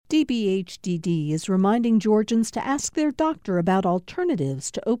ABHDD is reminding Georgians to ask their doctor about alternatives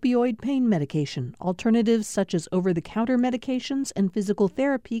to opioid pain medication. Alternatives such as over-the-counter medications and physical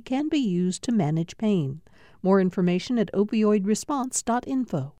therapy can be used to manage pain. More information at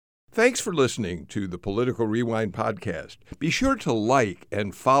opioidresponse.info. Thanks for listening to the Political Rewind podcast. Be sure to like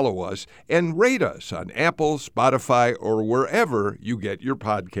and follow us and rate us on Apple, Spotify, or wherever you get your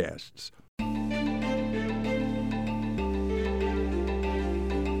podcasts.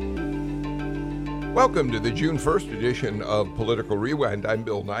 Welcome to the June 1st edition of Political Rewind. I'm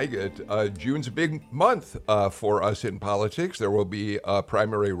Bill Nigut. June's a big month for us in politics. There will be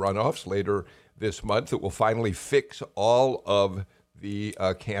primary runoffs later this month that will finally fix all of the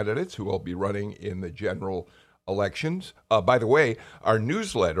candidates who will be running in the general elections. By the way, our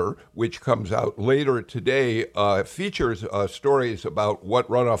newsletter, which comes out later today, features stories about what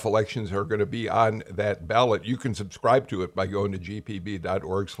runoff elections are going to be on that ballot. You can subscribe to it by going to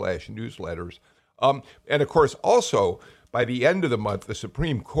gpb.org/newsletters. And of course, also, by the end of the month, the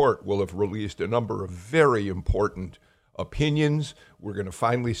Supreme Court will have released a number of very important opinions. We're going to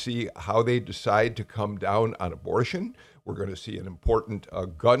finally see how they decide to come down on abortion. We're going to see an important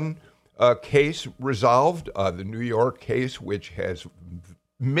gun case resolved, the New York case, which has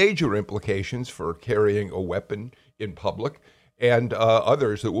major implications for carrying a weapon in public, and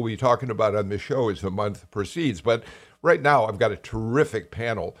others that we'll be talking about on this show as the month proceeds. But right now, I've got a terrific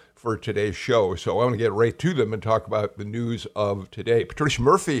panel for today's show, so I want to get right to them and talk about the news of today. Patricia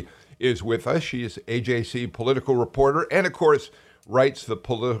Murphy is with us. She is AJC political reporter and, of course, writes the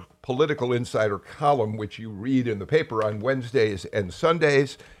Political Insider column, which you read in the paper on Wednesdays and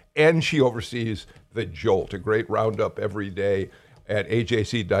Sundays, and she oversees The Jolt, a great roundup every day at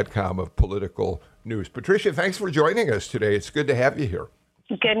ajc.com of political news. Patricia, thanks for joining us today. It's good to have you here.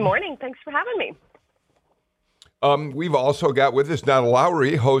 Good morning. Thanks for having me. We've also got with us Donna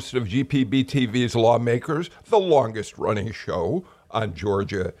Lowry, host of GPB TV's Lawmakers, the longest-running show on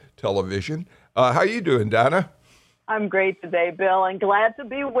Georgia television. How are you doing, Donna? I'm great today, Bill, and glad to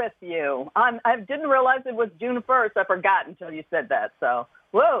be with you. I didn't realize it was June 1st. I forgot until you said that. So,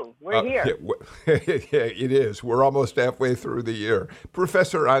 whoa, we're here. Yeah, it is. We're almost halfway through the year.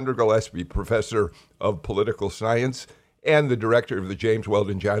 Professor Andra Gillespie, professor of political science and the director of the James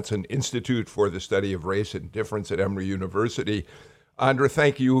Weldon Johnson Institute for the Study of Race and Difference at Emory University. Andra,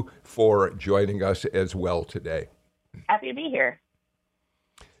 thank you for joining us as well today. Happy to be here.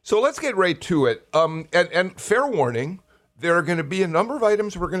 So let's get right to it. And fair warning, there are going to be a number of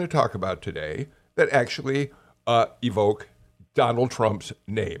items we're going to talk about today that actually evoke Donald Trump's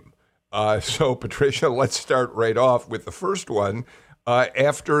name. So, Patricia, let's start right off with the first one.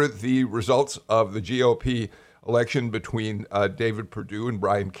 After the results of the GOP election between David Perdue and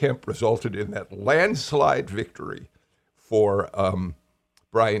Brian Kemp resulted in that landslide victory for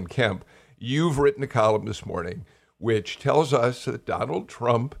Brian Kemp, you've written a column this morning which tells us that Donald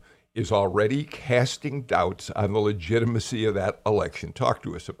Trump is already casting doubts on the legitimacy of that election. Talk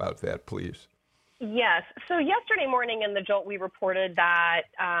to us about that, please. Yes. So yesterday morning in The Jolt, we reported that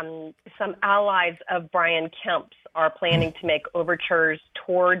some allies of Brian Kemp's are planning to make overtures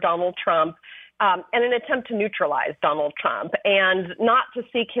toward Donald Trump in an attempt to neutralize Donald Trump, and not to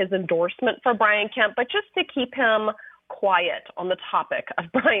seek his endorsement for Brian Kemp, but just to keep him quiet on the topic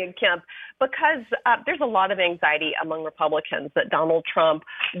of Brian Kemp, because there's a lot of anxiety among Republicans that Donald Trump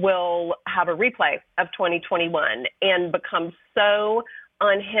will have a replay of 2021 and become so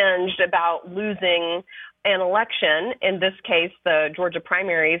unhinged about losing an election, in this case, the Georgia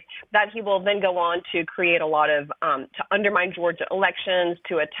primaries, that he will then go on to create a lot of, to undermine Georgia elections,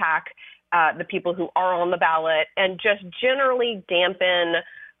 to attack the people who are on the ballot, and just generally dampen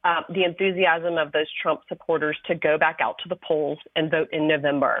the enthusiasm of those Trump supporters to go back out to the polls and vote in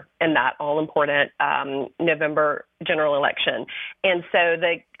November in that all-important November general election. And so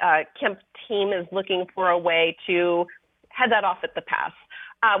the Kemp team is looking for a way to head that off at the pass.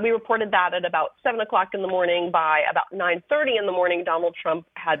 We reported that at about 7 o'clock in the morning. By about 9:30 in the morning, Donald Trump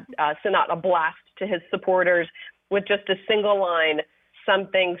had sent out a blast to his supporters with just a single line,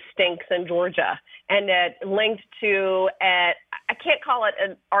 "Something stinks in Georgia." And it linked to, I can't call it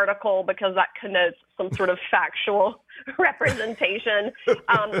an article because that connotes some sort of factual representation.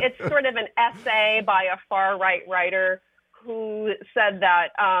 It's sort of an essay by a far-right writer who said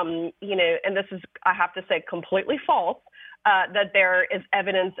that, and this is, I have to say, completely false, that there is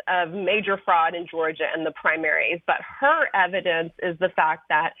evidence of major fraud in Georgia in the primaries. But her evidence is the fact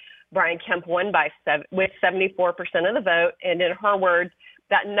that Brian Kemp won with 74% of the vote. And in her words,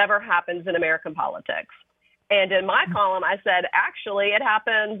 that never happens in American politics. And in my column, I said, actually, it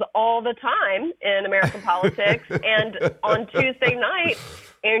happens all the time in American politics. And on Tuesday night,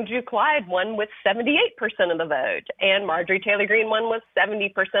 Andrew Clyde won with 78% of the vote, and Marjorie Taylor Greene won with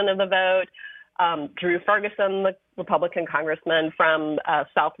 70% of the vote. Drew Ferguson, the Republican congressman from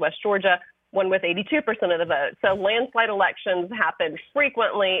Southwest Georgia, won with 82% of the vote. So landslide elections happen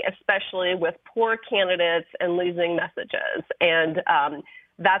frequently, especially with poor candidates and losing messages. And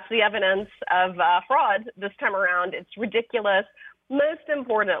that's the evidence of fraud this time around. It's ridiculous. Most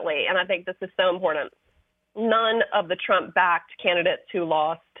importantly, and I think this is so important, none of the Trump-backed candidates who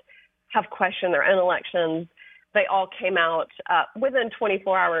lost have questioned their own elections. They all came out within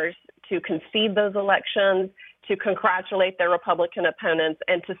 24 hours to concede those elections, to congratulate their Republican opponents,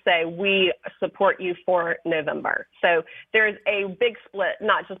 and to say, we support you for November. So there's a big split,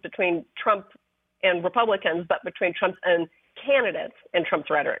 not just between Trump and Republicans, but between Trump's own candidates and Trump's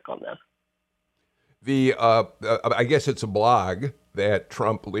rhetoric on this. I guess it's a blog that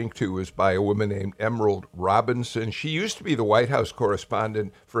Trump linked to is by a woman named Emerald Robinson. She used to be the White House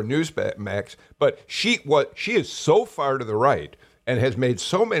correspondent for Newsmax, but she is so far to the right and has made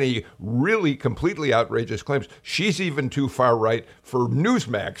so many really completely outrageous claims. She's even too far right for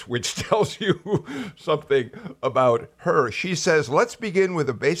Newsmax, which tells you something about her. She says, let's begin with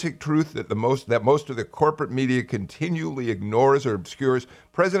a basic truth that most of the corporate media continually ignores or obscures.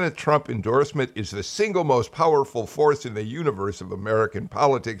 President Trump endorsement is the single most powerful force in the universe of American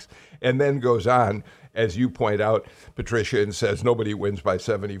politics, and then goes on, as you point out, Patricia, and says nobody wins by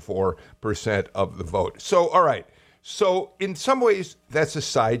 74% of the vote. So, all right. So in some ways, that's a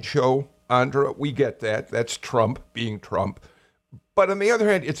sideshow, Andra. We get that. That's Trump being Trump. But on the other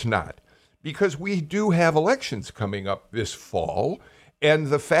hand, it's not, because we do have elections coming up this fall. And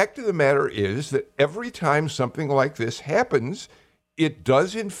the fact of the matter is that every time something like this happens, it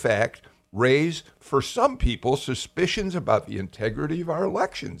does, in fact, raise, for some people, suspicions about the integrity of our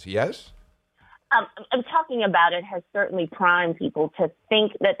elections. Yes? Talking about it has certainly primed people to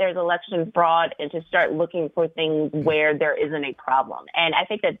think that there's election fraud and to start looking for things where there isn't a problem. And I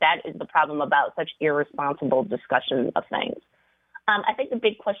think that is the problem about such irresponsible discussion of things. I think the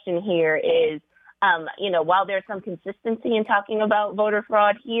big question here is, while there's some consistency in talking about voter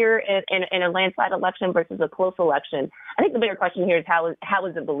fraud here in a landslide election versus a close election, I think the bigger question here is how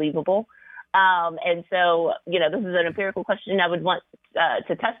is it believable? And so, this is an empirical question. I would want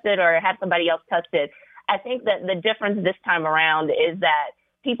to test it or have somebody else test it. I think that the difference this time around is that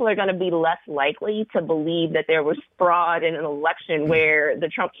people are going to be less likely to believe that there was fraud in an election where the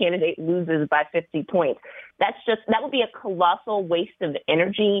Trump candidate loses by 50 points. That would be a colossal waste of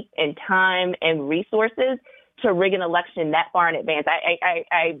energy and time and resources to rig an election that far in advance.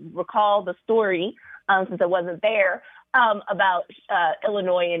 I recall the story, since I wasn't there, about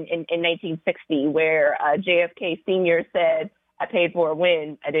Illinois in 1960, where JFK Sr. said, I paid for a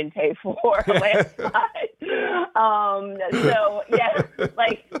win, I didn't pay for a landslide. So, yes,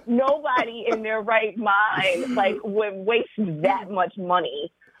 nobody in their right mind, would waste that much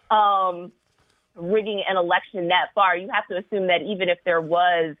money rigging an election that far. You have to assume that even if there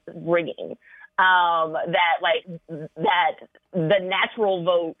was rigging, that the natural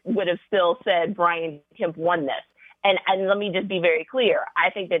vote would have still said Brian Kemp won this. And let me just be very clear.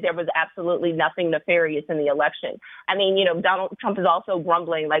 I think that there was absolutely nothing nefarious in the election. I mean, Donald Trump is also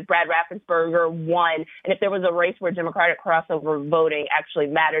grumbling, Brad Raffensperger won. And if there was a race where Democratic crossover voting actually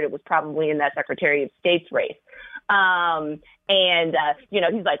mattered, it was probably in that Secretary of State's race.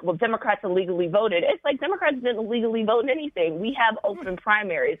 He's like, well, Democrats illegally voted. It's like Democrats didn't illegally vote in anything. We have open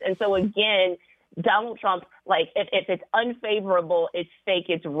primaries. And so, again, Donald Trump, if it's unfavorable, it's fake,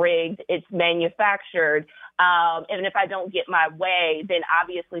 it's rigged, it's manufactured. And if I don't get my way, then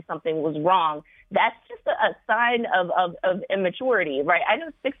obviously something was wrong. That's just a sign of immaturity, right? I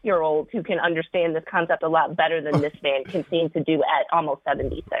know 6-year-olds who can understand this concept a lot better than this man can seem to do at almost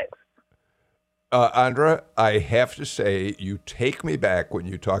 76. Andra, I have to say, you take me back when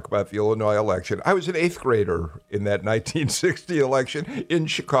you talk about the Illinois election. I was an 8th grader in that 1960 election in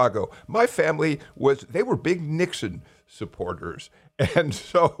Chicago. My family they were big Nixon supporters. And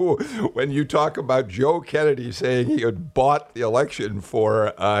so when you talk about Joe Kennedy saying he had bought the election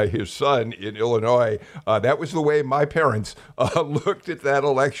for his son in Illinois, that was the way my parents looked at that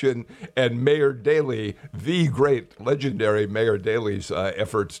election, and Mayor Daley, the great legendary Mayor Daley's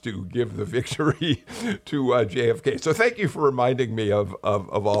efforts to give the victory to JFK. So thank you for reminding me of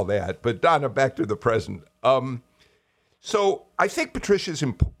all that. But Donna, back to the present. So I think Patricia's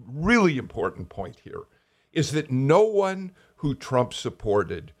really important point here is that no one who Trump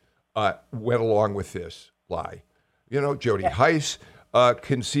supported went along with this lie. Jody Heiss,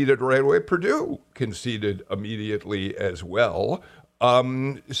 conceded right away. Purdue conceded immediately as well.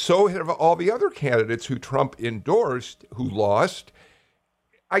 So have all the other candidates who Trump endorsed who lost.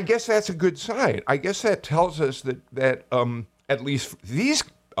 I guess that's a good sign. I guess that tells us that at least these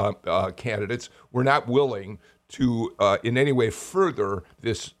candidates were not willing to in any way further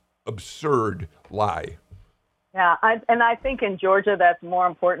this absurd lie. Yeah, I think in Georgia that's more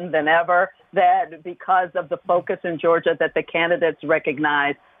important than ever, that because of the focus in Georgia that the candidates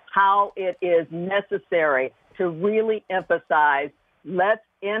recognize how it is necessary to really emphasize, let's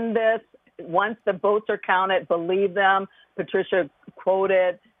end this. Once the votes are counted, believe them. Patricia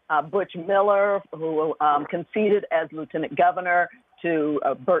quoted Butch Miller, who conceded as lieutenant governor, to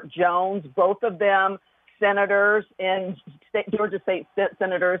Burt Jones, both of them senators in Georgia state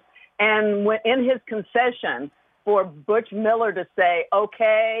senators. And in his concession, for Butch Miller to say,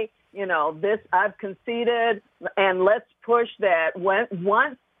 okay, this I've conceded, and let's push that.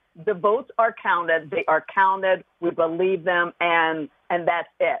 Once the votes are counted, they are counted. We believe them, and that's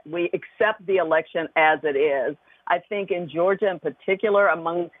it. We accept the election as it is. I think in Georgia in particular,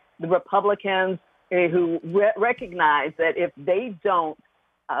 among the Republicans who recognize that if they don't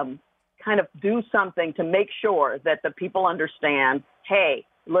kind of do something to make sure that the people understand, hey,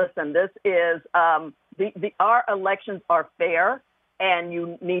 listen, this is our elections are fair, and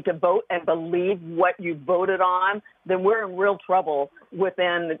you need to vote and believe what you voted on, then we're in real trouble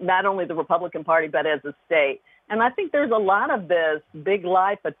within not only the Republican Party, but as a state. And I think there's a lot of this big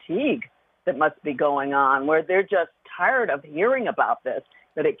lie fatigue that must be going on, where they're just tired of hearing about this,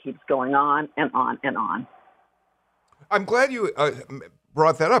 that it keeps going on and on and on. I'm glad you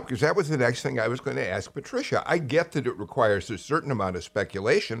brought that up, because that was the next thing I was going to ask Patricia. I get that it requires a certain amount of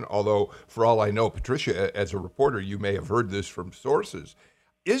speculation, although for all I know, Patricia, as a reporter, you may have heard this from sources.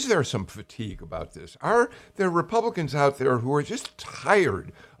 Is there some fatigue about this? Are there Republicans out there who are just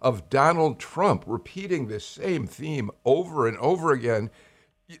tired of Donald Trump repeating this same theme over and over again?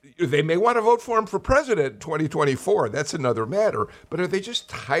 They may want to vote for him for president in 2024. That's another matter. But are they just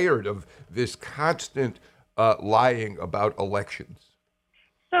tired of this constant lying about elections?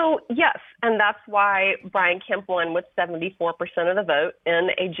 So, yes, and that's why Brian Kemp won with 74% of the vote in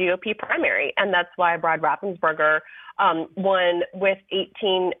a GOP primary. And that's why Brad Raffensperger won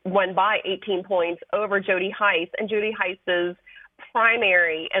by 18 points over Jody Hice. And Jody Hice's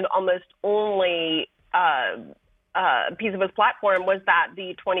primary and almost only piece of his platform was that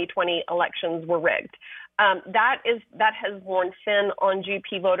the 2020 elections were rigged. That has worn thin on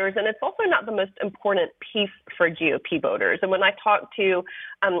GOP voters, and it's also not the most important piece for GOP voters. And when I talk to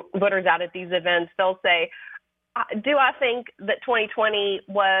voters out at these events, they'll say, do I think that 2020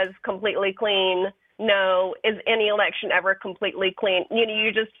 was completely clean? No. Is any election ever completely clean?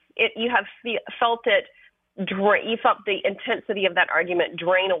 You have felt it. You felt the intensity of that argument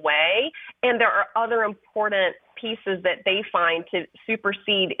drain away, and there are other important pieces that they find to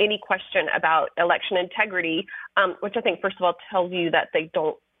supersede any question about election integrity, which I think, first of all, tells you that they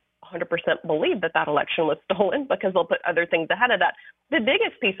don't 100% believe that election was stolen, because they'll put other things ahead of that. The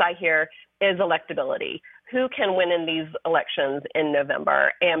biggest piece I hear is electability. Who can win in these elections in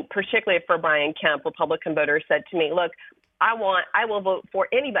November? And particularly for Brian Kemp, Republican voters said to me, look, I will vote for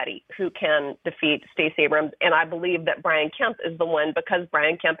anybody who can defeat Stacey Abrams, and I believe that Brian Kemp is the one, because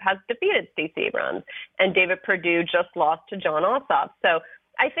Brian Kemp has defeated Stacey Abrams, and David Perdue just lost to Jon Ossoff. So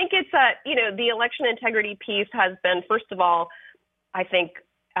I think it's the election integrity piece has been, first of all, I think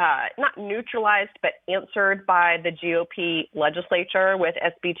not neutralized, but answered by the GOP legislature with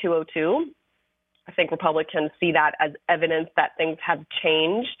SB 202. I think Republicans see that as evidence that things have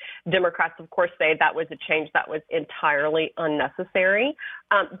changed. Democrats, of course, say that was a change that was entirely unnecessary.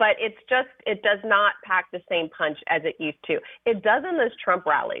 But it does not pack the same punch as it used to. It does in those Trump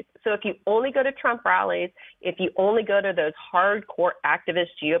rallies. So if you only go to Trump rallies, if you only go to those hardcore activist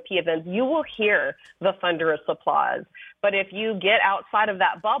GOP events, you will hear the thunderous applause. But if you get outside of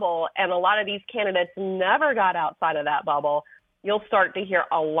that bubble, and a lot of these candidates never got outside of that bubble, you'll start to hear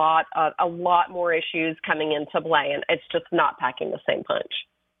a lot more issues coming into play, and it's just not packing the same punch.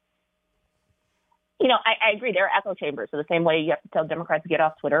 I agree. There are echo chambers. So the same way you have to tell Democrats to get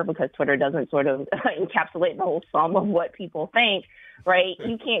off Twitter, because Twitter doesn't sort of encapsulate the whole sum of what people think, right?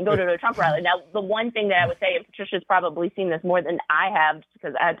 You can't go to the Trump rally. Now, the one thing that I would say, and Patricia's probably seen this more than I have,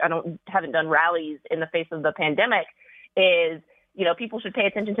 because I haven't done rallies in the face of the pandemic, is people should pay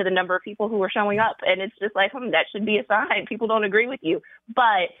attention to the number of people who are showing up. And it's just like, that should be a sign. People don't agree with you.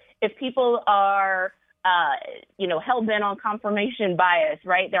 But if people are, hell-bent on confirmation bias,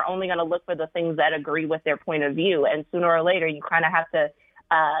 right, they're only going to look for the things that agree with their point of view. And sooner or later, you kind of have to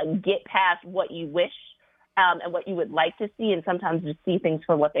get past what you wish and what you would like to see, and sometimes just see things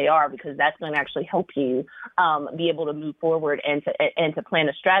for what they are, because that's going to actually help you be able to move forward and to plan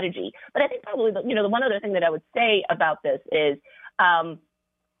a strategy. But I think probably the one other thing that I would say about this is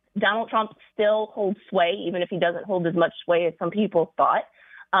Donald Trump still holds sway, even if he doesn't hold as much sway as some people thought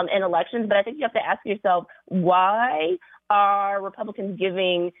in elections. But I think you have to ask yourself, why are Republicans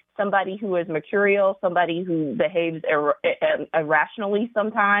giving somebody who is mercurial, somebody who behaves irrationally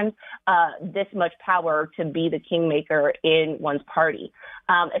sometimes, this much power to be the kingmaker in one's party,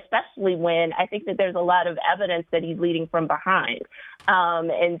 especially when I think that there's a lot of evidence that he's leading from behind.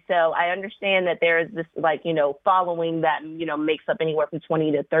 And so I understand that there is this, following that, makes up anywhere from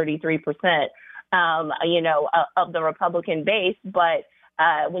 20 to 33%, of the Republican base. But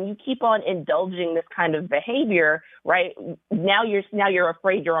when you keep on indulging this kind of behavior, right, now you're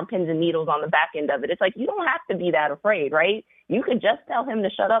afraid you're on pins and needles on the back end of it. It's like, you don't have to be that afraid, right? You could just tell him to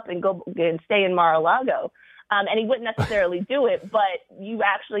shut up and go and stay in Mar-a-Lago. And he wouldn't necessarily do it, but you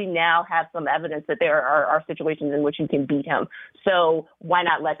actually now have some evidence that there are situations in which you can beat him. So why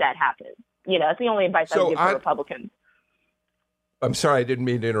not let that happen? That's the only advice I would give to Republicans. I'm sorry, I didn't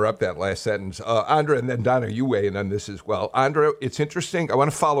mean to interrupt that last sentence. Andra, and then Donna, you weigh in on this as well. Andra, it's interesting. I want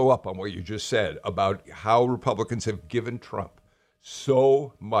to follow up on what you just said about how Republicans have given Trump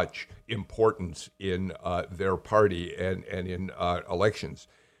so much importance in their party and in elections.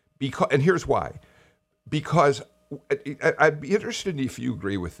 And here's why. Because I'd be interested if you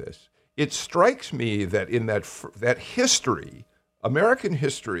agree with this. It strikes me that in that history, American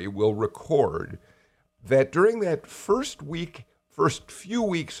history will record that during that first few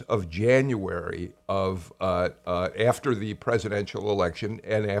weeks of January of after the presidential election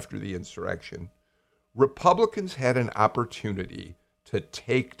and after the insurrection, Republicans had an opportunity to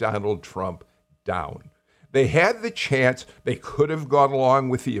take Donald Trump down. They had the chance. They could have gone along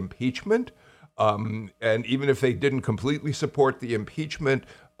with the impeachment, and even if they didn't completely support the impeachment,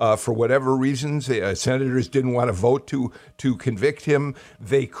 for whatever reasons, senators didn't want to vote to convict him,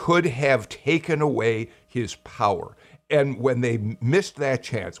 they could have taken away his power. And when they missed that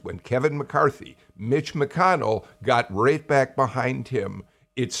chance, when Kevin McCarthy, Mitch McConnell got right back behind him,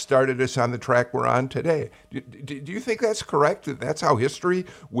 it started us on the track we're on today. Do you think that's correct? That that's how history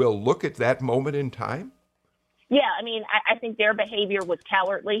will look at that moment in time? Yeah, I mean, I think their behavior was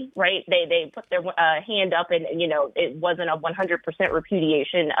cowardly, right? They put their hand up, and it wasn't a 100%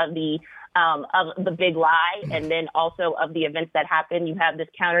 repudiation of the big lie, and then also of the events that happened. You have this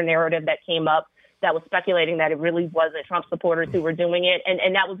counter narrative that came up that was speculating that it really wasn't Trump supporters who were doing it.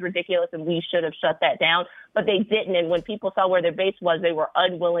 And that was ridiculous, and we should have shut that down. But they didn't. And when people saw where their base was, they were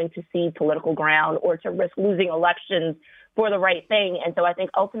unwilling to cede political ground or to risk losing elections for the right thing. And so I think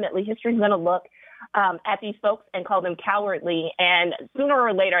ultimately history is going to look at these folks and call them cowardly. And sooner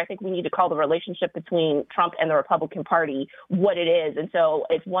or later, I think we need to call the relationship between Trump and the Republican Party what it is. And so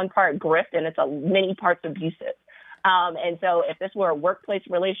it's one part grift and it's many parts abusive. And so if this were a workplace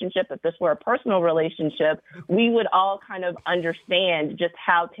relationship, if this were a personal relationship, we would all kind of understand just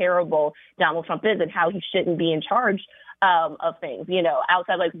how terrible Donald Trump is and how he shouldn't be in charge of things,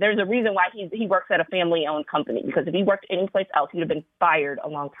 outside. Like, there's a reason why he works at a family-owned company, because if he worked anyplace else, he'd have been fired a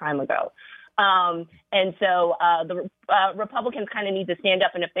long time ago. And so the Republicans kind of need to stand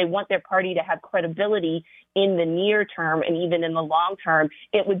up. And if they want their party to have credibility in the near term and even in the long term,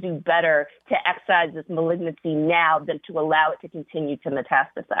 it would do better to excise this malignancy now than to allow it to continue to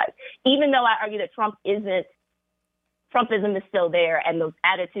metastasize. Even though I argue that Trumpism is still there, and those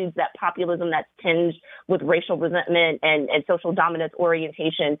attitudes, that populism that's tinged with racial resentment and social dominance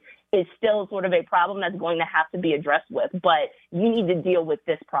orientation is still sort of a problem that's going to have to be addressed with. But you need to deal with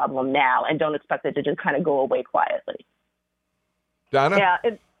this problem now and don't expect it to just kind of go away quietly. Donna? Yeah,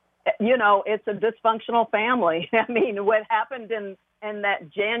 it's a dysfunctional family. I mean, what happened in that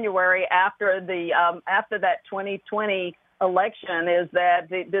January after that 2020 election is that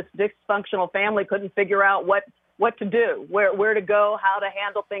this dysfunctional family couldn't figure out what to do, where to go, how to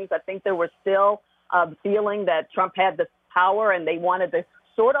handle things. I think there was still a feeling that Trump had this power and they wanted to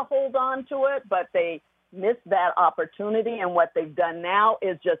sort of hold on to it, but they missed that opportunity. And what they've done now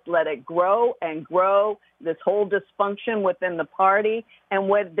is just let it grow and grow, this whole dysfunction within the party. And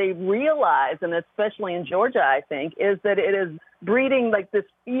what they realize, and especially in Georgia, I think, is that it is breeding like this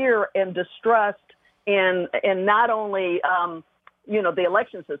fear and distrust in not only the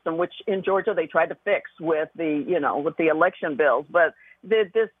election system, which in Georgia they tried to fix with the election bills, but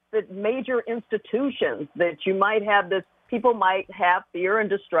the major institutions that you might have people might have fear and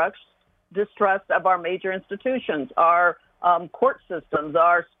distrust of our major institutions, our court systems,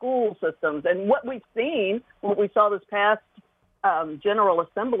 our school systems. And what we saw this past General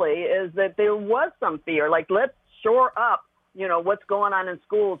Assembly is that there was some fear, like let's shore up, what's going on in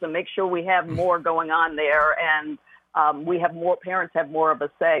schools and make sure we have more going on there, and we have more parents have more of a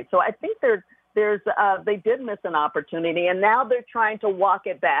say. So I think they did miss an opportunity, and now they're trying to walk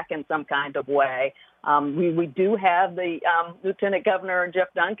it back in some kind of way. We do have the Lieutenant Governor Jeff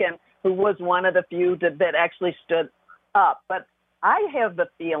Duncan, who was one of the few that actually stood up. But I have the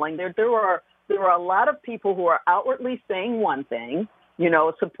feeling there are a lot of people who are outwardly saying one thing,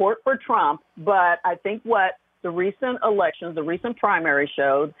 support for Trump. But I think what the recent elections, the recent primary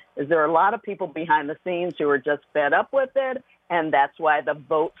showed is there are a lot of people behind the scenes who are just fed up with it. And that's why the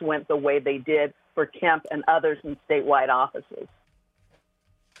votes went the way they did for Kemp and others in statewide offices.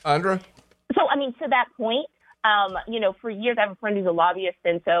 Andra? So, to that point, for years I have a friend who's a lobbyist,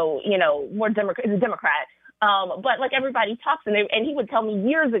 and so, more is a Democrat. But like everybody talks, and he would tell me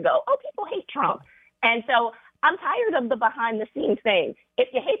years ago, oh, people hate Trump. And so I'm tired of the behind the scenes thing. If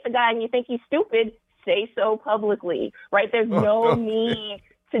you hate the guy and you think he's stupid, say so publicly, right? There's no need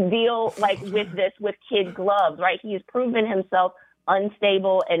to deal with this with kid gloves, right? He has proven himself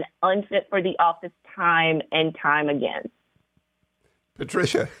unstable and unfit for the office time and time again.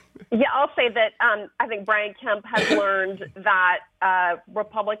 Patricia. Yeah, I'll say that I think Brian Kemp has learned that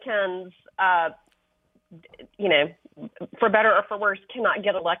Republicans, for better or for worse, cannot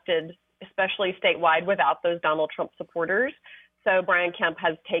get elected, especially statewide, without those Donald Trump supporters. So Brian Kemp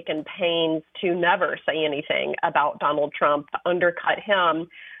has taken pains to never say anything about Donald Trump, to undercut him,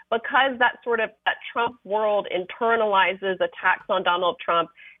 because that Trump world internalizes attacks on Donald Trump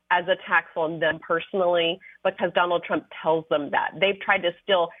as attacks on them personally, because Donald Trump tells them that. They've tried to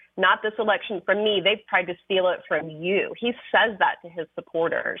steal not this election from me, they've tried to steal it from you. He says that to his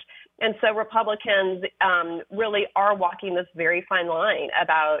supporters. And so Republicans really are walking this very fine line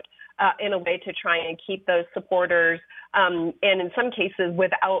about in a way to try and keep those supporters, and in some cases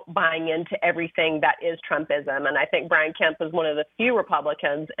without buying into everything that is Trumpism. And I think Brian Kemp is one of the few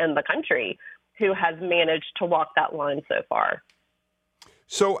Republicans in the country who has managed to walk that line so far.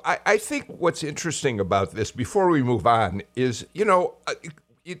 So I think what's interesting about this, before we move on, is,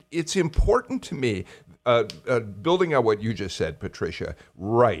 it's important to me, building on what you just said, Patricia,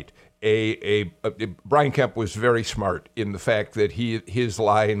 right. Brian Kemp was very smart in the fact that his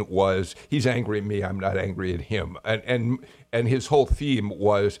line was, he's angry at me, I'm not angry at him. And his whole theme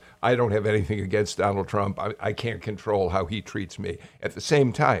was, I don't have anything against Donald Trump. I can't control how he treats me. At the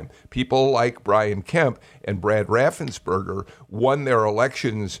same time, people like Brian Kemp and Brad Raffensperger won their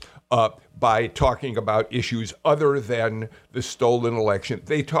elections by talking about issues other than the stolen election.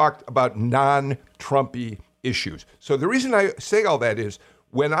 They talked about non-Trumpy issues. So the reason I say all that is,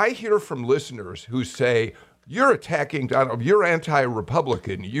 when I hear from listeners who say, you're attacking Donald, you're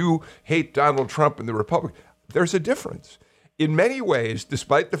anti-Republican, you hate Donald Trump and the Republican, there's a difference. In many ways,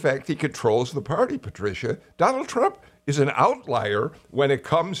 despite the fact he controls the party, Patricia, Donald Trump is an outlier when it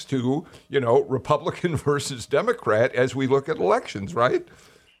comes to, Republican versus Democrat as we look at elections, right?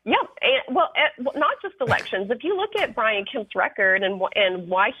 Yeah, not just elections. If you look at Brian Kemp's record and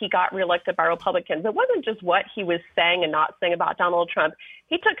why he got reelected by Republicans, it wasn't just what he was saying and not saying about Donald Trump.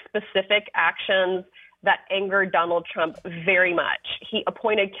 He took specific actions that angered Donald Trump very much. He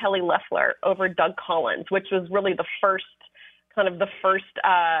appointed Kelly Loeffler over Doug Collins, which was really the first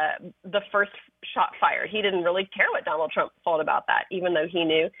shot fired. He didn't really care what Donald Trump thought about that, even though he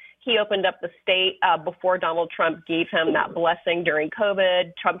knew. He opened up the state before Donald Trump gave him that blessing during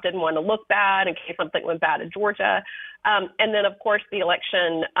COVID. Trump didn't want to look bad in case something went bad in Georgia. And then, of course, the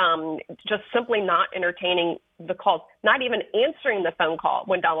election, just simply not entertaining the calls, not even answering the phone call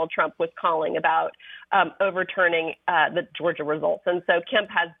when Donald Trump was calling about overturning the Georgia results. And so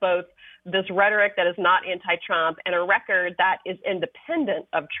Kemp has both this rhetoric that is not anti-Trump and a record that is independent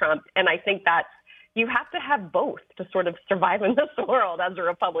of Trump. And I think that's, you have to have both to sort of survive in this world as a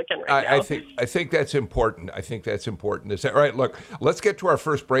Republican right now. I think that's important. I think that's important. All right, look, let's get to our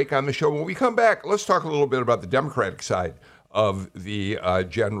first break on the show. When we come back, let's talk a little bit about the Democratic side of the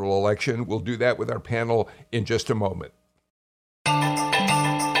general election. We'll do that with our panel in just a moment.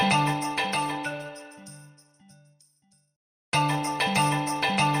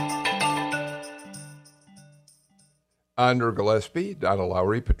 Andra Gillespie, Donna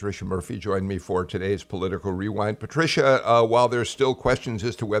Lowry, Patricia Murphy join me for today's Political Rewind. Patricia, while there's still questions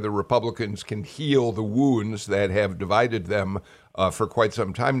as to whether Republicans can heal the wounds that have divided them for quite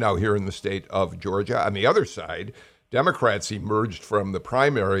some time now here in the state of Georgia, on the other side, Democrats emerged from the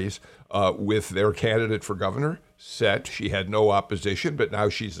primaries with their candidate for governor set. She had no opposition, but now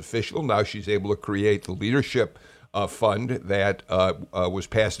she's official. Now she's able to create the leadership fund that was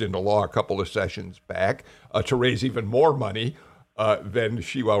passed into law a couple of sessions back to raise even more money than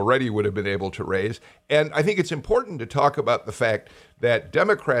she already would have been able to raise. And I think it's important to talk about the fact that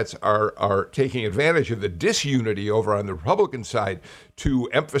Democrats are taking advantage of the disunity over on the Republican side to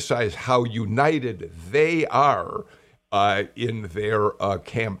emphasize how united they are in their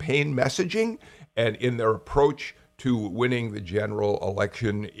campaign messaging and in their approach to winning the general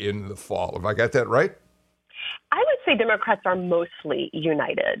election in the fall. Have I got that right? I would say Democrats are mostly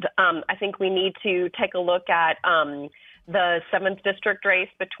united. I think we need to take a look at the 7th district race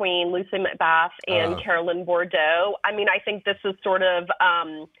between Lucy McBath and Carolyn Bourdeaux. I mean, I think this is sort of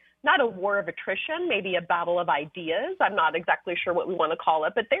not a war of attrition, maybe a battle of ideas. I'm not exactly sure what we want to call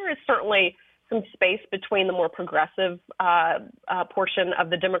it, but there is certainly some space between the more progressive portion of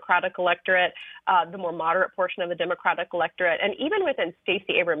the Democratic electorate, the more moderate portion of the Democratic electorate. And even within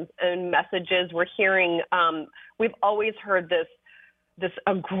Stacey Abrams' own messages, we're hearing, we've always heard this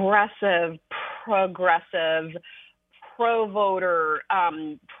aggressive, progressive, pro-voter,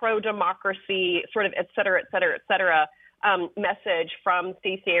 pro-democracy, sort of et cetera, message from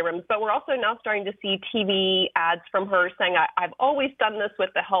Stacey Abrams. But we're also now starting to see TV ads from her saying, I've always done this with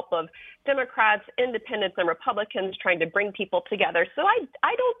the help of Democrats, independents, and Republicans trying to bring people together. So I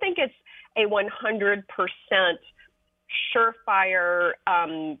don't think it's a 100% surefire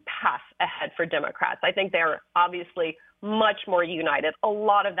path ahead for Democrats. I think they're obviously much more united. A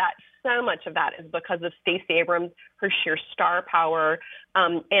lot of that, so much of that is because of Stacey Abrams, her sheer star power,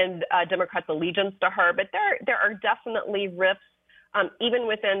 and Democrats' allegiance to her. But there are definitely rifts, even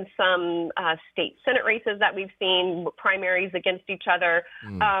within some state Senate races that we've seen, primaries against each other,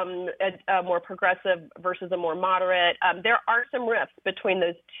 a more progressive versus a more moderate. There are some rifts between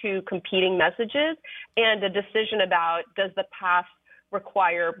those two competing messages, and a decision about does the path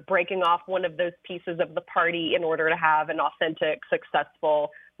require breaking off one of those pieces of the party in order to have an authentic,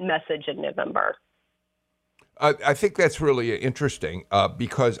 successful message in November. I think that's really interesting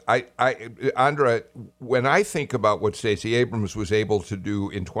because Andra, when I think about what Stacey Abrams was able to do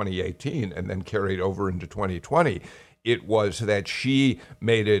in 2018 and then carried over into 2020, it was that she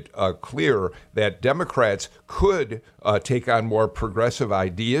made it clear that Democrats could take on more progressive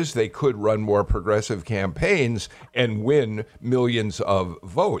ideas. They could run more progressive campaigns and win millions of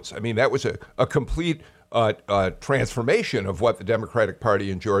votes. I mean, that was a complete transformation of what the Democratic Party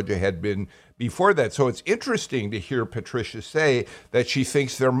in Georgia had been before that. So it's interesting to hear Patricia say that she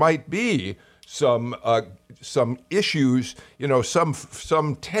thinks there might be some issues,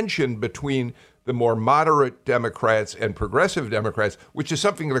 some tension between the more moderate Democrats and progressive Democrats, which is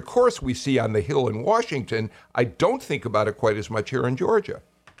something that, of course, we see on the Hill in Washington. I don't think about it quite as much here in Georgia.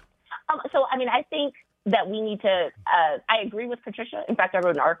 I think that we need to, I agree with Patricia. In fact, I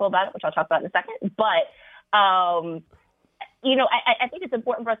wrote an article about it, which I'll talk about in a second. But, I think it's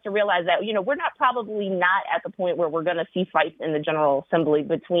important for us to realize that, we're probably not at the point where we're going to see fights in the General Assembly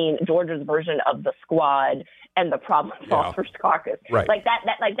between Georgia's version of the Squad and the Problem Solvers Caucus. Right.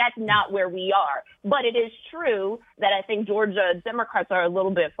 That's not where we are. But it is true that I think Georgia Democrats are a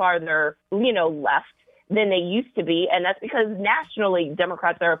little bit farther, left than they used to be. And that's because nationally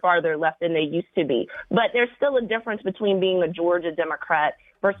Democrats are farther left than they used to be. But there's still a difference between being a Georgia Democrat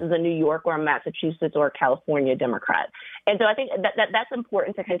versus a New York or a Massachusetts or a California Democrat. And so I think that's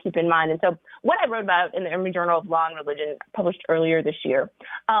important to kind of keep in mind. And so what I wrote about in the Emory Journal of Law and Religion, published earlier this year,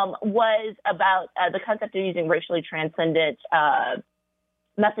 was about the concept of using racially transcendent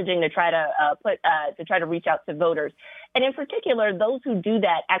messaging to try to reach out to voters. And in particular, those who do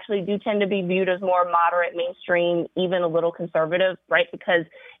that actually do tend to be viewed as more moderate, mainstream, even a little conservative, right? Because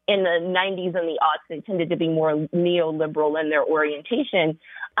in the 90s and the aughts, they tended to be more neoliberal in their orientation.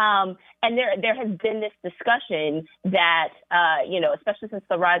 And there has been this discussion that, especially since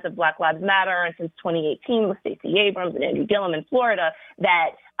the rise of Black Lives Matter and since 2018 with Stacey Abrams and Andrew Gillum in Florida,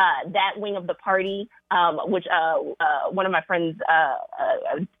 that that wing of the party, which one of my friends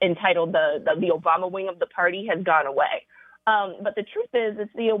entitled the Obama wing of the party, has gone away. But the truth is,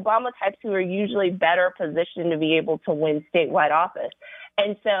 it's the Obama types who are usually better positioned to be able to win statewide office.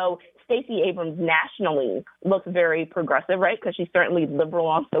 And so Stacey Abrams nationally looks very progressive, right? Because she's certainly liberal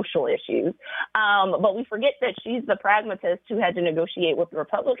on social issues. But we forget that she's the pragmatist who had to negotiate with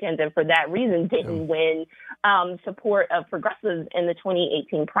Republicans and for that reason didn't win support of progressives in the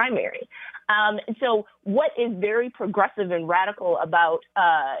 2018 primary. So what is very progressive and radical about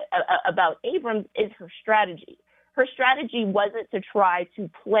Abrams is her strategy. Her strategy wasn't to try to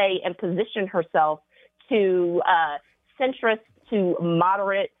play and position herself to centrist, to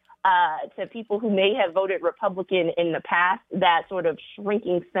moderate, to people who may have voted Republican in the past, that sort of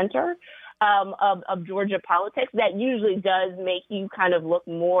shrinking center. of Georgia politics that usually does make you kind of look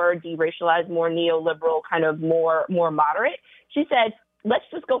more deracialized, more neoliberal, kind of more moderate. She said, let's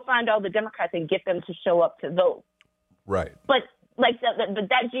just go find all the Democrats and get them to show up to vote. Right. But like that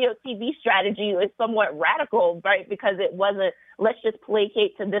GOTV strategy is somewhat radical, right? Because it wasn't, let's just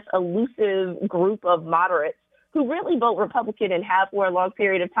placate to this elusive group of moderates who really vote Republican and have for a long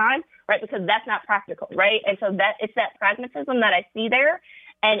period of time, right? Because that's not practical, right? And so that it's that pragmatism that I see there.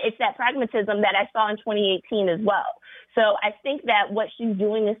 And it's that pragmatism that I saw in 2018 as well. So I think that what she's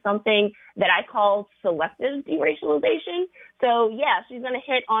doing is something that I call selective deracialization. So, yeah, she's going to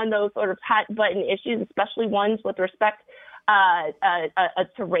hit on those sort of hot button issues, especially ones with respect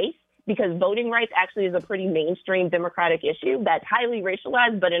to race, because voting rights actually is a pretty mainstream Democratic issue that's highly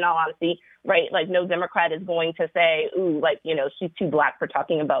racialized. But in all honesty, right, like no Democrat is going to say, ooh, like, you know, she's too black for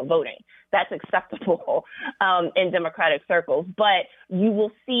talking about voting. That's acceptable in Democratic circles. But you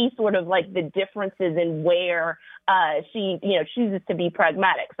will see sort of like the differences in where she, you know, chooses to be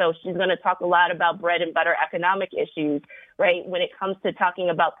pragmatic. So she's going to talk a lot about bread and butter economic issues, right? When it comes to talking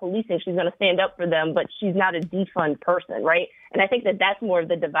about policing, she's going to stand up for them, but she's not a defund person, right? And I think that that's more of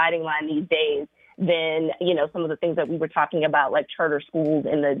the dividing line these days than, you know, some of the things that we were talking about, like charter schools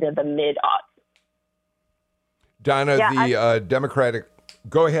in the mid-aughts. Donna, Democratic,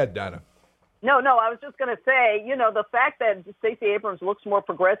 go ahead, Donna. No, I was just going to say, you know, the fact that Stacey Abrams looks more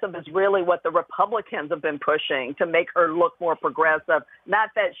progressive is really what the Republicans have been pushing to make her look more progressive. Not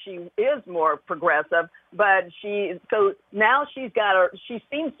that she is more progressive, but so now she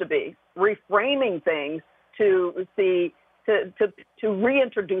seems to be reframing things to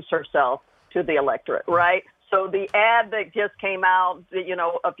reintroduce herself to the electorate, right? So the ad that just came out, you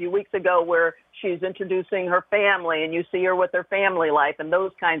know, a few weeks ago where she's introducing her family and you see her with her family life and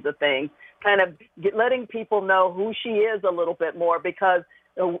those kinds of things, kind of letting people know who she is a little bit more, because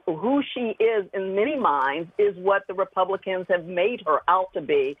who she is in many minds is what the Republicans have made her out to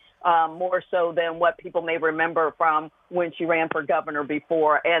be, more so than what people may remember from when she ran for governor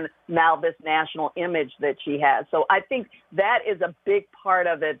before, and now this national image that she has. So I think that is a big part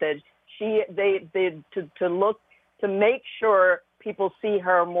of it, that to make sure people see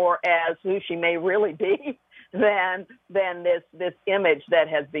her more as who she may really be than this image that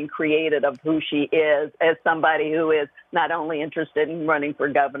has been created of who she is as somebody who is not only interested in running for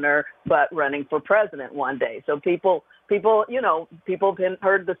governor, but running for president one day. So people have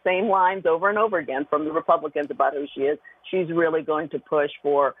heard the same lines over and over again from the Republicans about who she is. She's really going to push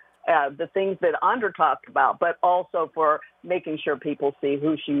for the things that Andra talked about, but also for making sure people see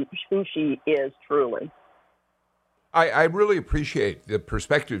who she is truly. I really appreciate the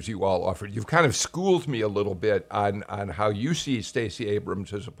perspectives you all offered. You've kind of schooled me a little bit on how you see Stacey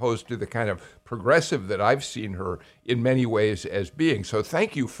Abrams as opposed to the kind of progressive that I've seen her in many ways as being. So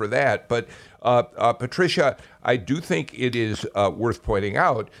thank you for that. But Patricia, I do think it is worth pointing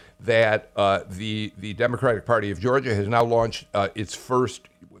out that the Democratic Party of Georgia has now launched its first,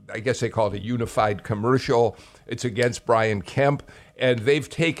 I guess they call it a unified commercial. It's against Brian Kemp. And they've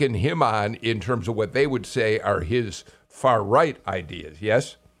taken him on in terms of what they would say are his far-right ideas,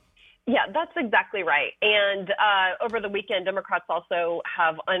 yes? Yeah, that's exactly right. And over the weekend, Democrats also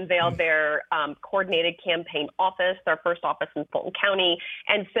have unveiled their coordinated campaign office, their first office in Fulton County.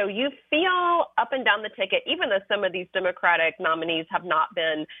 And so you feel up and down the ticket, even though some of these Democratic nominees have not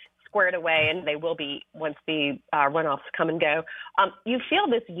been squared away, and they will be once the runoffs come and go. You feel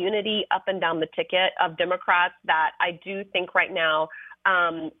this unity up and down the ticket of Democrats that I do think right now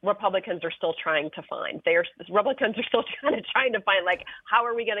Republicans are still trying to find. Republicans are still trying to find, like, how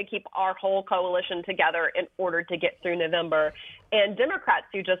are we going to keep our whole coalition together in order to get through November? And Democrats,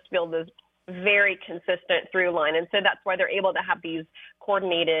 you just feel this very consistent through line. And so that's why they're able to have these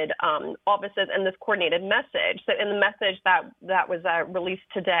coordinated offices and this coordinated message. So in the message that was released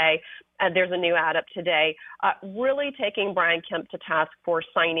today, there's a new ad up today, really taking Brian Kemp to task for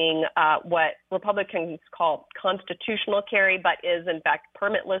signing what Republicans call constitutional carry, but is in fact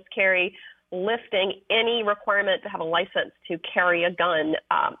permitless carry, lifting any requirement to have a license to carry a gun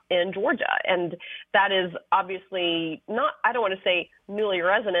in Georgia. And that is obviously not, I don't want to say newly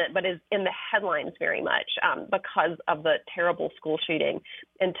resonant, but is in the headlines very much because of the terrible school shooting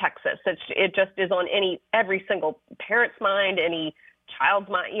in Texas. It just is on every single parent's mind, any child's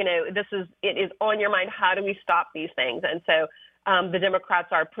mind. You know, it is on your mind. How do we stop these things? And so the Democrats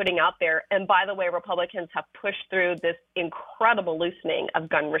are putting out there. And by the way, Republicans have pushed through this incredible loosening of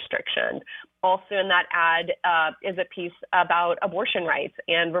gun restrictions. Also in that ad is a piece about abortion rights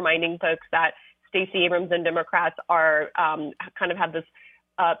and reminding folks that Stacey Abrams and Democrats are kind of have this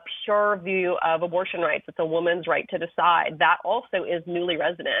pure view of abortion rights. It's a woman's right to decide. That also is newly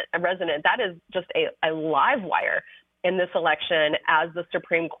resident. That is just a live wire in this election as the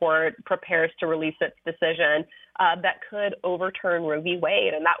Supreme Court prepares to release its decision that could overturn Roe v.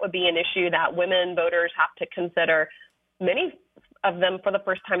 Wade. And that would be an issue that women voters have to consider, many of them for the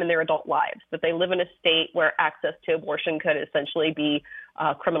first time in their adult lives, that they live in a state where access to abortion could essentially be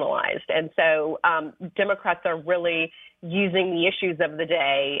criminalized. And so Democrats are really using the issues of the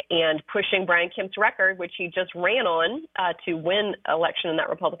day and pushing Brian Kemp's record, which he just ran on to win election in that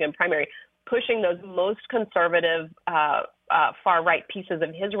Republican primary, pushing those most conservative far-right pieces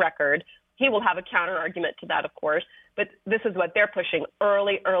of his record. He will have a counter argument to that, of course, but this is what they're pushing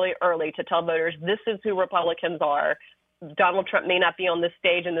early to tell voters this is who Republicans are. Donald Trump may not be on this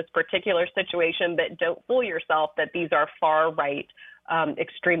stage in this particular situation, but don't fool yourself that these are far-right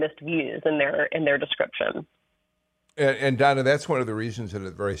extremist views in their description. And Donna, that's one of the reasons that at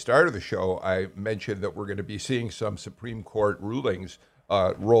the very start of the show, I mentioned that we're going to be seeing some Supreme Court rulings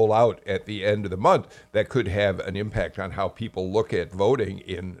roll out at the end of the month that could have an impact on how people look at voting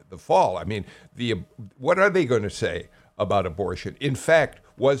in the fall. I mean, what are they going to say about abortion? In fact,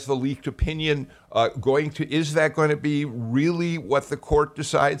 was the leaked opinion is that going to be really what the court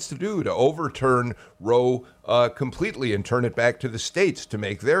decides to do, to overturn Roe completely and turn it back to the states to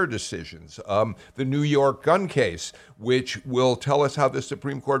make their decisions? The New York gun case, which will tell us how the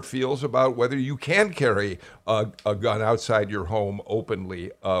Supreme Court feels about whether you can carry a gun outside your home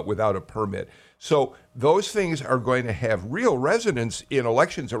openly without a permit. So those things are going to have real resonance in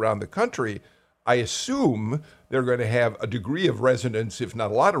elections around the country. I assume they're going to have a degree of resonance, if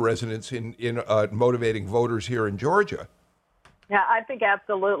not a lot of resonance, in motivating voters here in Georgia. Yeah, I think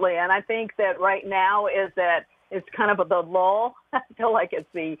absolutely. And I think that right now is that it's kind of the lull. I feel like it's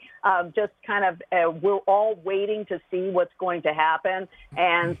the just kind of we're all waiting to see what's going to happen.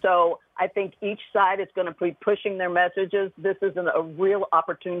 And so I think each side is going to be pushing their messages. This is a real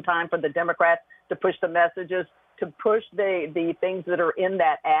opportune time for the Democrats to push the messages, to push the things that are in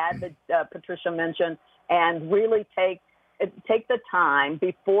that ad that Patricia mentioned, and really take the time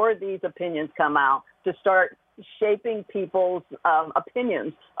before these opinions come out to start shaping people's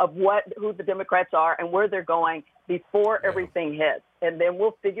opinions of who the Democrats are and where they're going before everything hits. And then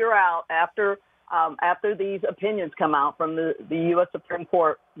we'll figure out after these opinions come out from the U.S. Supreme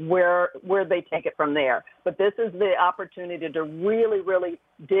Court where they take it from there. But this is the opportunity to really, really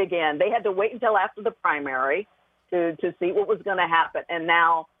dig in. They had to wait until after the primary to see what was going to happen. And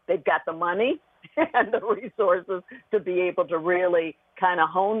now they've got the money and the resources to be able to really kind of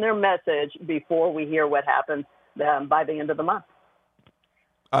hone their message before we hear what happens by the end of the month.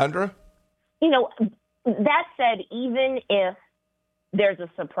 Andra? That said, even if there's a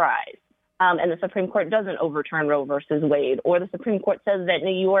surprise and the Supreme Court doesn't overturn Roe versus Wade, or the Supreme Court says that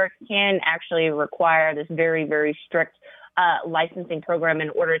New York can actually require this very, very strict licensing program in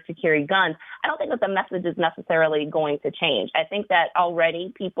order to carry guns, I don't think that the message is necessarily going to change. I think that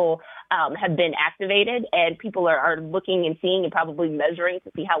already people have been activated, and people are looking and seeing and probably measuring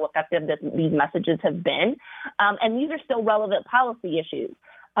to see how effective these messages have been. And these are still relevant policy issues,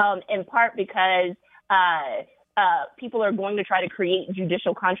 in part because people are going to try to create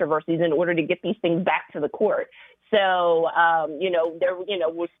judicial controversies in order to get these things back to the court. So,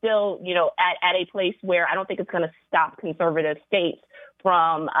 we're still, at a place where I don't think it's going to stop conservative states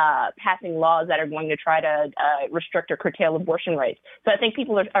from passing laws that are going to try to restrict or curtail abortion rights. So I think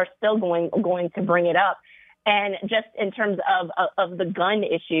people are still going to bring it up. And just in terms of the gun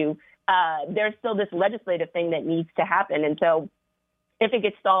issue, there's still this legislative thing that needs to happen. And so if it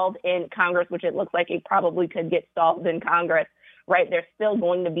gets stalled in Congress, which it looks like it probably could get stalled in Congress, right, there's still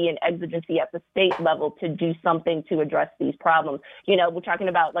going to be an exigency at the state level to do something to address these problems. We're talking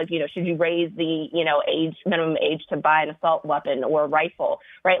about, should you raise the, minimum age to buy an assault weapon or a rifle,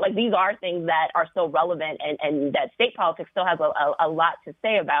 right? These are things that are still relevant and that state politics still has a lot to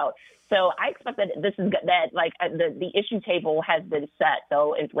say about. So I expect that the issue table has been set.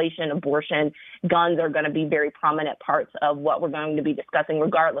 So inflation, abortion, guns are going to be very prominent parts of what we're going to be discussing,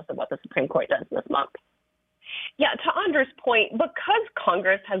 regardless of what the Supreme Court does this month. Yeah, to Andra's point, because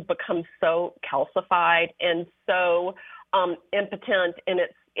Congress has become so calcified and so impotent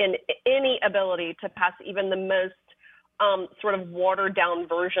in any ability to pass even the most sort of watered down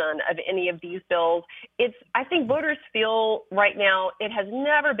version of any of these bills, I think voters feel right now it has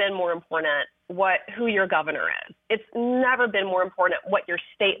never been more important who your governor is. It's never been more important what your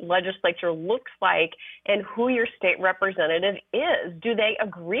state legislature looks like and who your state representative is. Do they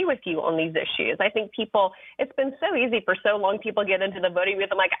agree with you on these issues? I think it's been so easy for so long. People get into the voting booth.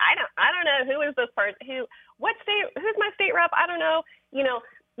 I'm like, I don't know, who is this person? Who's my state rep? I don't know.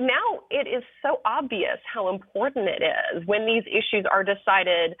 Now it is so obvious how important it is when these issues are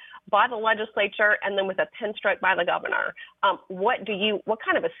decided by the legislature and then with a pen stroke by the governor. What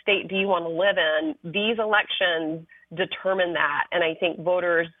kind of a state do you want to live in? These elections determine that, and I think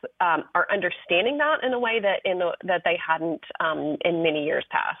voters are understanding that in a way that they hadn't in many years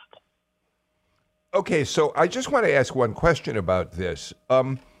past. Okay, so I just want to ask one question about this,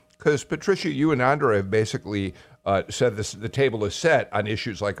 because Patricia, you and Andra have basically said the table is set on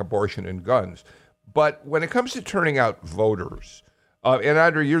issues like abortion and guns. But when it comes to turning out voters, and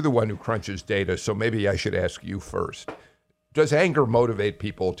Andra, you're the one who crunches data, so maybe I should ask you first. Does anger motivate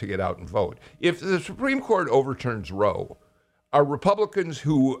people to get out and vote? If the Supreme Court overturns Roe, are Republicans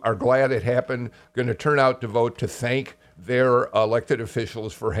who are glad it happened going to turn out to vote to thank their elected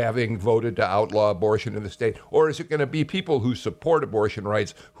officials for having voted to outlaw abortion in the state? Or is it going to be people who support abortion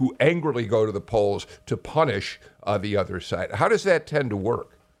rights who angrily go to the polls to punish the other side? How does that tend to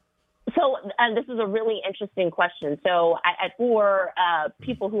work? So this is a really interesting question. So for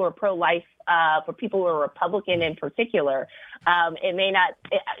people who are pro-life, for people who are Republican in particular, it may not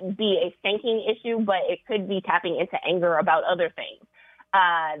be a thinking issue, but it could be tapping into anger about other things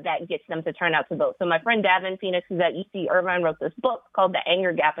that gets them to turn out to vote. So my friend Davin Phoenix, who's at UC Irvine, wrote this book called The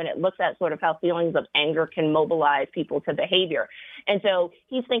Anger Gap, and it looks at sort of how feelings of anger can mobilize people to behavior. And so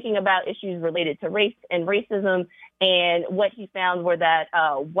he's thinking about issues related to race and racism. And what he found were that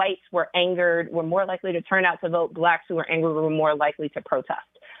whites were more likely to turn out to vote. Blacks who were angry were more likely to protest.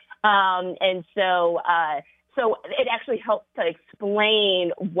 And so it actually helps to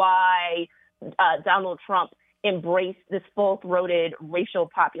explain why Donald Trump embraced this full-throated racial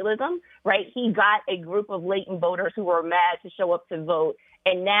populism, right? He got a group of latent voters who were mad to show up to vote.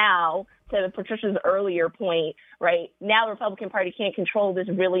 And now, to Patricia's earlier point, right, now the Republican Party can't control this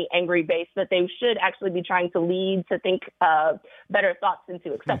really angry base that they should actually be trying to lead, to think better thoughts and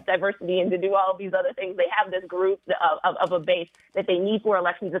to accept diversity and to do all of these other things. They have this group of a base that they need for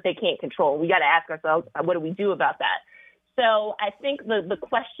elections that they can't control. We got to ask ourselves, what do we do about that? So I think the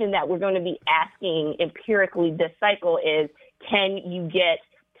question that we're going to be asking empirically this cycle is, can you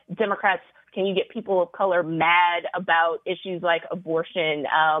get people of color mad about issues like abortion,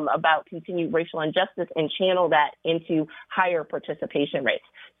 about continued racial injustice, and channel that into higher participation rates?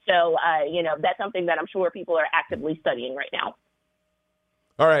 So, that's something that I'm sure people are actively studying right now.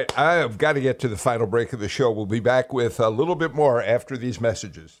 All right, I've got to get to the final break of the show. We'll be back with a little bit more after these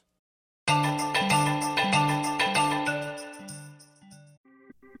messages.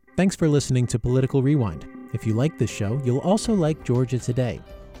 Thanks for listening to Political Rewind. If you like this show, you'll also like Georgia Today.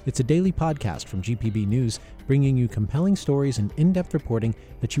 It's a daily podcast from GPB News, bringing you compelling stories and in-depth reporting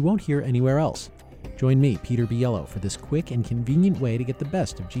that you won't hear anywhere else. Join me, Peter Biello, for this quick and convenient way to get the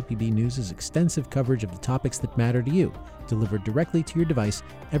best of GPB News' extensive coverage of the topics that matter to you, delivered directly to your device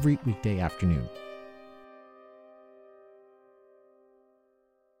every weekday afternoon.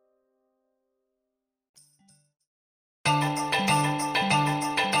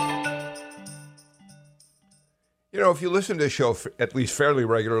 If you listen to the show at least fairly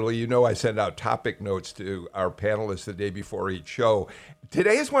regularly, I send out topic notes to our panelists the day before each show.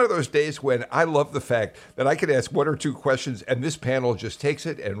 Today is one of those days when I love the fact that I can ask one or two questions and this panel just takes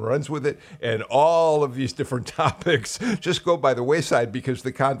it and runs with it, and all of these different topics just go by the wayside because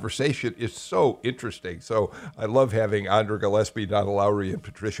the conversation is so interesting. So I love having Andra Gillespie, Donna Lowry, and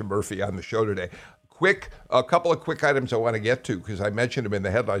Patricia Murphy on the show today. A couple of quick items I want to get to because I mentioned them in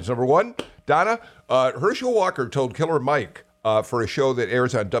the headlines. Number one, Donna, Herschel Walker told Killer Mike for a show that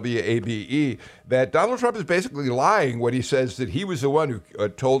airs on WABE that Donald Trump is basically lying when he says that he was the one who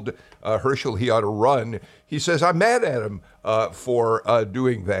told Herschel he ought to run. He says, I'm mad at him for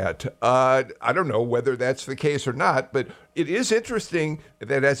doing that. I don't know whether that's the case or not, but it is interesting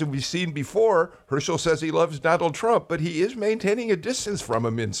that, as we've seen before, Herschel says he loves Donald Trump, but he is maintaining a distance from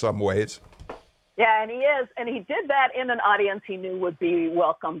him in some ways. Yeah, and he is. And he did that in an audience he knew would be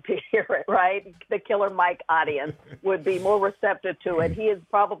welcome to hear it, right? The Killer Mike audience would be more receptive to it. He is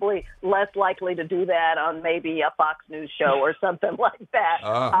probably less likely to do that on maybe a Fox News show or something like that.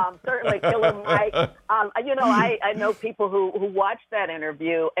 Certainly Killer Mike. I know people who watched that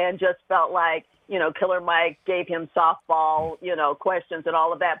interview and just felt like, Killer Mike gave him softball, questions and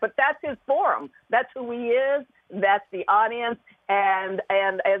all of that. But that's his forum. That's who he is. That's the audience. And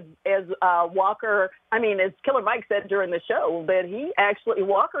as Walker, as Killer Mike said during the show, that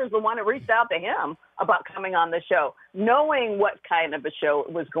Walker is the one that reached out to him about coming on the show, knowing what kind of a show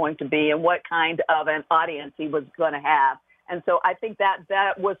it was going to be and what kind of an audience he was going to have. And so I think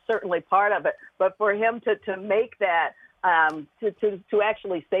that was certainly part of it. But for him to make that, to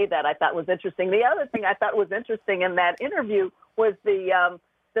actually say that, I thought was interesting. The other thing I thought was interesting in that interview was the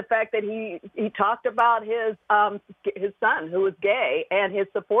fact that he talked about his son who was gay and his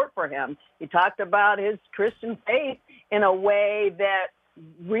support for him. He talked about his Christian faith in a way that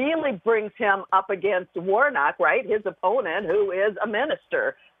really brings him up against Warnock, right, his opponent, who is a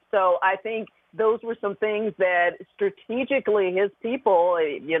minister. So I think those were some things that strategically his people,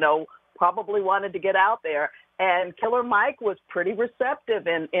 probably wanted to get out there. And Killer Mike was pretty receptive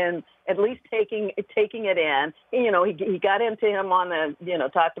in at least taking it in. He got into him on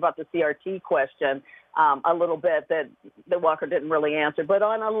talked about the CRT question a little bit that Walker didn't really answer. But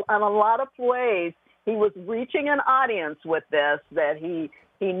on a lot of ways, he was reaching an audience with this that he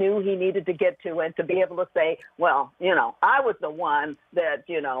knew he needed to get to, and to be able to say, well, I was the one that,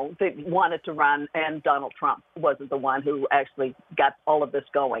 that wanted to run, and Donald Trump wasn't the one who actually got all of this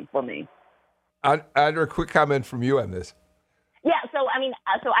going for me. Andra, a quick comment from you on this. Yeah, so I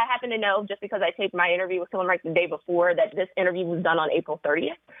happen to know, just because I taped my interview with Killer Mike the day before, that this interview was done on April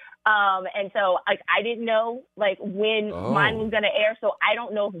 30th. And so I didn't know when mine was going to air. So I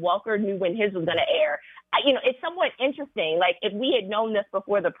don't know if Walker knew when his was going to air. It's somewhat interesting. If we had known this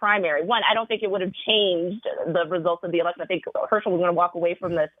before the primary, one, I don't think it would have changed the results of the election. I think Herschel was going to walk away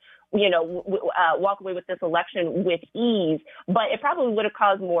from this, walk away with this election with ease, but it probably would have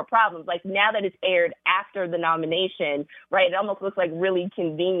caused more problems. Now that it's aired after the nomination, right, it almost looks really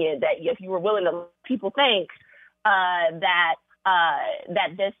convenient that if you were willing to let people think that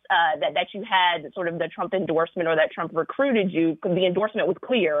you had sort of the Trump endorsement, or that Trump recruited you, because the endorsement was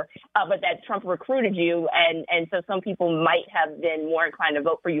clear, but that Trump recruited you, and so some people might have been more inclined to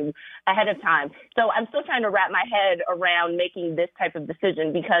vote for you ahead of time. So I'm still trying to wrap my head around making this type of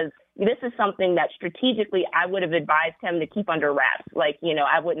decision, because this is something that strategically I would have advised him to keep under wraps.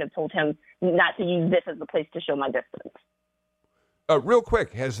 I wouldn't have told him not to use this as the place to show my distance. Real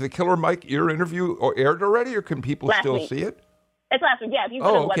quick, has the Killer Mike ear interview aired already, or can people still see it? It's last week, yeah. If you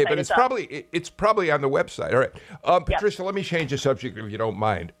go to the website, but it's probably on the website. All right, Patricia, let me change the subject if you don't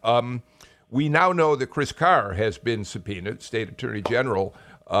mind. We now know that Chris Carr has been subpoenaed, State Attorney General,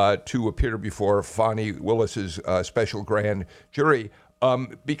 to appear before Fani Willis's special grand jury,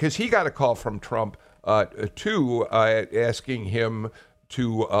 because he got a call from Trump asking him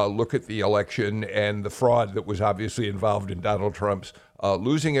to look at the election and the fraud that was obviously involved in Donald Trump's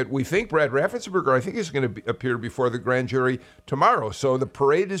losing it. We think Brad Raffensperger, I think, is going to appear before the grand jury tomorrow. So the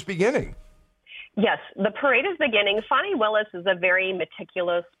parade is beginning. Yes, the parade is beginning. Fani Willis is a very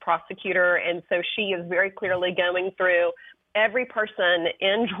meticulous prosecutor, and so she is very clearly going through every person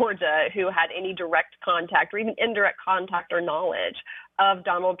in Georgia who had any direct contact or even indirect contact or knowledge of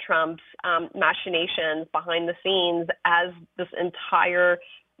Donald Trump's machinations behind the scenes as this entire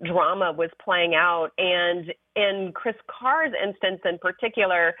drama was playing out. And in Chris Carr's instance in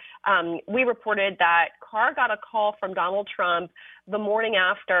particular, we reported that Carr got a call from Donald Trump the morning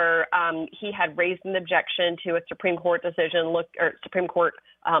after he had raised an objection to a Supreme Court decision, Supreme Court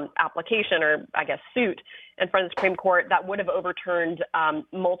application, or I guess suit in front of the Supreme Court that would have overturned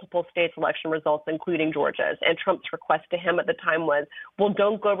multiple states' election results, including Georgia's. And Trump's request to him at the time was, well,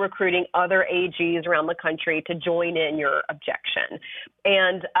 don't go recruiting other AGs around the country to join in your objection.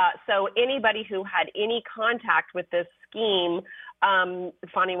 And so anybody who had any contact with this scheme,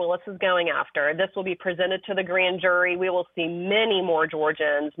 Fani Willis is going after. This will be presented to the grand jury. We will see many more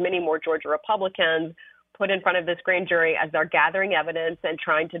Georgians, many more Georgia Republicans put in front of this grand jury as they're gathering evidence and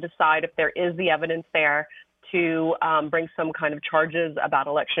trying to decide if there is the evidence there to bring some kind of charges about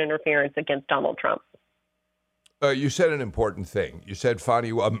election interference against Donald Trump. You said an important thing. You said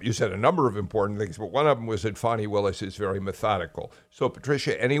you said a number of important things, but one of them was that Fani Willis is very methodical. So,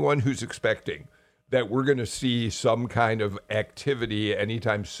 Patricia, anyone who's expecting that we're going to see some kind of activity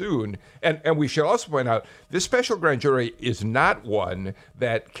anytime soon. And we should also point out, this special grand jury is not one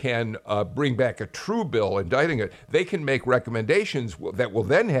that can bring back a true bill indicting it. They can make recommendations that will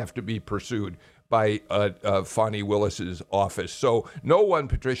then have to be pursued by Fani Willis's office. So no one,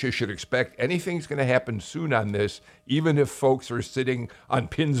 Patricia, should expect anything's going to happen soon on this, even if folks are sitting on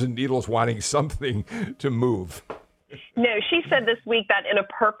pins and needles wanting something to move. No, she said this week that in a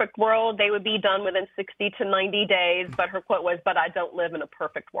perfect world, they would be done within 60 to 90 days. But her quote was, but I don't live in a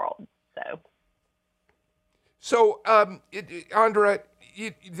perfect world. So, Andra,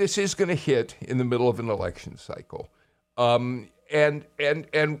 this is going to hit in the middle of an election cycle. And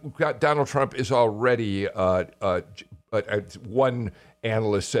Donald Trump is already, one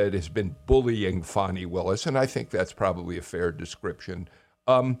analyst said, has been bullying Fani Willis. And I think that's probably a fair description.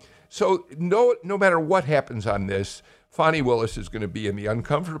 So no matter what happens on this, Fani Willis is going to be in the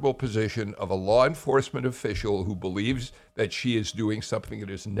uncomfortable position of a law enforcement official who believes that she is doing something that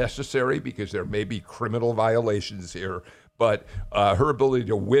is necessary because there may be criminal violations here, but her ability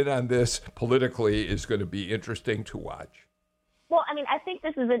to win on this politically is going to be interesting to watch. Well, I mean, I think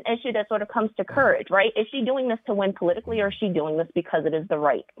this is an issue that sort of comes to courage, right? Is she doing this to win politically, or is she doing this because it is the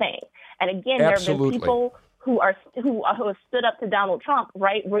right thing? And again, there have been people who have stood up to Donald Trump,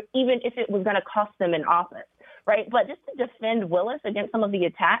 right, even if it was going to cost them an office, right? But just to defend Willis against some of the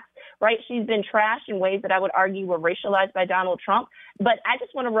attacks, right, she's been trashed in ways that I would argue were racialized by Donald Trump. But I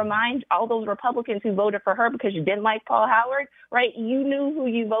just want to remind all those Republicans who voted for her because you didn't like Paul Howard, right, you knew who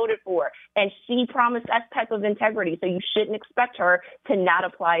you voted for. And she promised that type of integrity, so you shouldn't expect her to not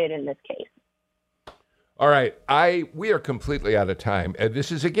apply it in this case. All right, we are completely out of time. And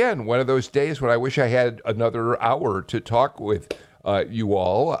this is, again, one of those days when I wish I had another hour to talk with you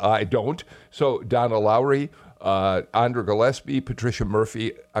all. I don't. So, Donna Lowry, Andra Gillespie, Patricia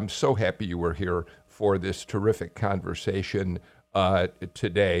Murphy, I'm so happy you were here for this terrific conversation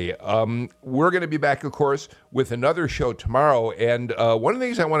today. We're going to be back, of course, with another show tomorrow. And one of the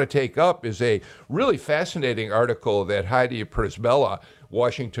things I want to take up is a really fascinating article that Heidi Przybyla,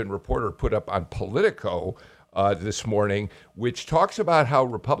 Washington reporter, put up on Politico this morning, which talks about how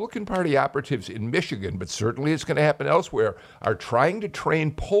Republican Party operatives in Michigan, but certainly it's going to happen elsewhere, are trying to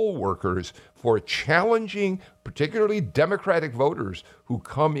train poll workers for challenging particularly Democratic voters who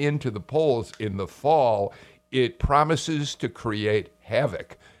come into the polls in the fall. It promises to create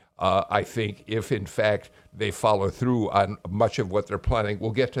havoc, I think, if in fact they follow through on much of what they're planning.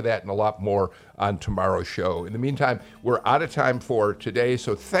 We'll get to that and a lot more on tomorrow's show. In the meantime, we're out of time for today,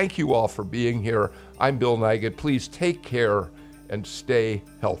 so thank you all for being here. I'm Bill Nigut. Please take care and stay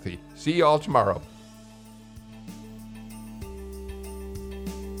healthy. See you all tomorrow.